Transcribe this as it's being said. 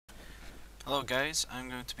Hello guys, I'm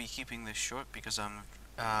going to be keeping this short because I'm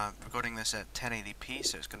recording this at 1080p,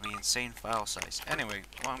 so it's going to be insane file size. Anyway,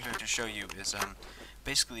 what I'm going to show you is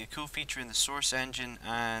basically a cool feature in the source engine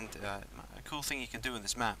and a cool thing you can do in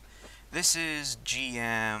this map. This is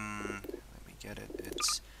let me get it,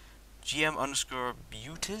 it's gm underscore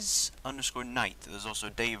beauties underscore night. There's also a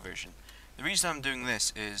day version. The reason I'm doing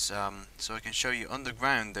this is so I can show you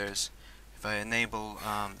underground there's, if I enable,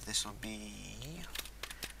 this will be,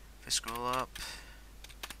 if I scroll up,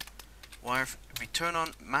 if we turn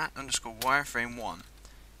on mat underscore wireframe 1,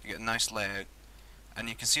 you get a nice layout, and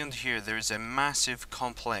you can see under here there is a massive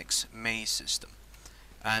complex maze system,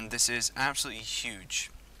 and this is absolutely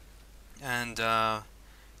huge, and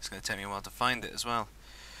it's going to take me a while to find it as well.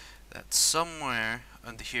 That somewhere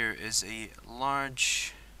under here is a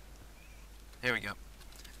large, there we go,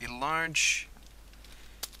 a large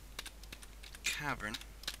cavern,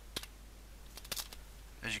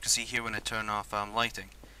 as you can see here when I turn off lighting.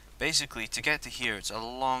 Basically, to get to here, it's a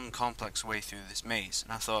long, complex way through this maze,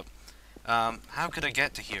 and I thought, how could I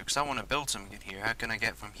get to here? Because I want to build something in here. How can I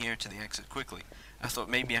get from here to the exit quickly? I thought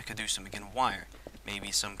maybe I could do something in wire,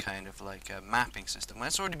 maybe some kind of like a mapping system. Well,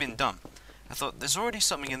 it's already been done. I thought there's already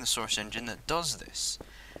something in the source engine that does this,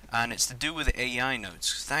 and it's to do with the AI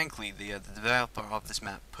nodes. Thankfully, the developer of this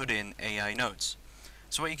map put in AI nodes.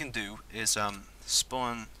 So what you can do is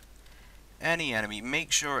spawn any enemy,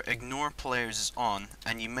 make sure ignore players is on,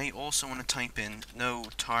 and you may also want to type in no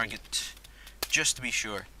target just to be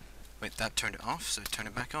sure. Wait, that turned it off, so turn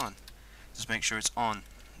it back on. Just make sure it's on.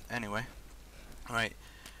 Anyway, alright,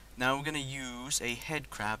 now we're going to use a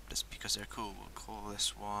headcrab just because they're cool. We'll call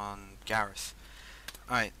this one Garreth.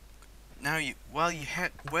 Alright, now while you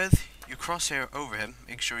hit with your crosshair over him,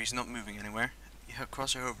 make sure he's not moving anywhere. You hit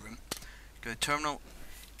crosshair over him, go to terminal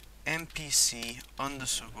npc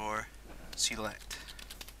underscore select.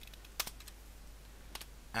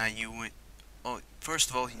 You would, first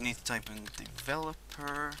of all, you need to type in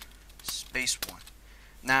developer space 1.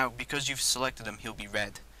 Now, because you've selected him, he'll be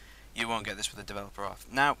red. You won't get this with the developer off.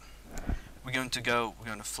 Now, we're going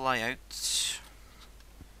to fly out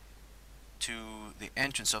to the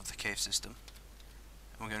entrance of the cave system.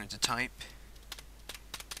 And we're going to type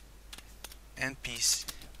npc.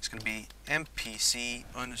 It's going to be npc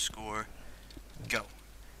underscore go.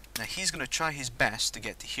 Now he's going to try his best to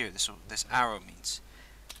get to here. This arrow means.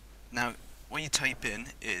 Now what you type in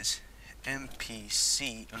is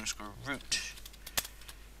npc underscore route.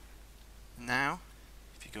 Now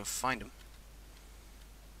if you go find him,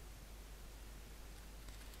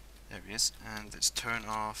 there he is, and let's turn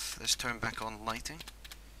back on lighting,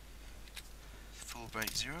 full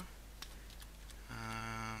bright 0.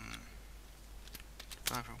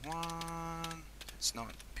 Developer 1, it's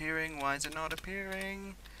not appearing. Why is it not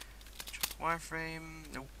appearing?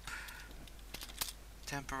 Wireframe, nope.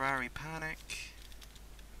 Temporary panic.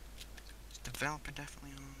 Is developer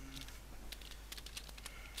definitely on?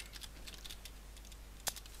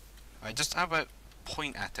 Alright, just how about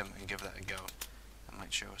point at him and give that a go? That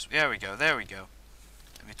might show us. There we go, there we go.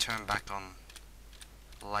 Let me turn back on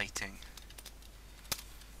lighting.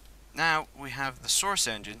 Now we have the source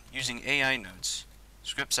engine using AI nodes.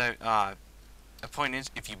 Scripts out, the point is,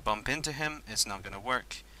 if you bump into him, it's not going to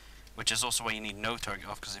work. Which is also why you need no target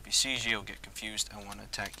off, because if he sees you, he'll get confused and want to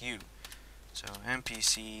attack you. So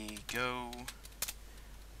npc go,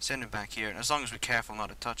 send him back here, and as long as we're careful not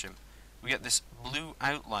to touch him, we get this blue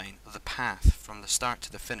outline of the path from the start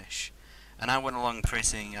to the finish. And I went along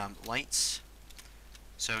tracing lights,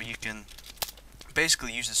 so you can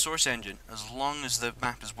basically use the source engine as long as the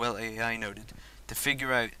map is well AI noded to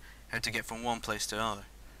figure out how to get from one place to another.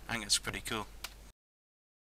 I think it's pretty cool.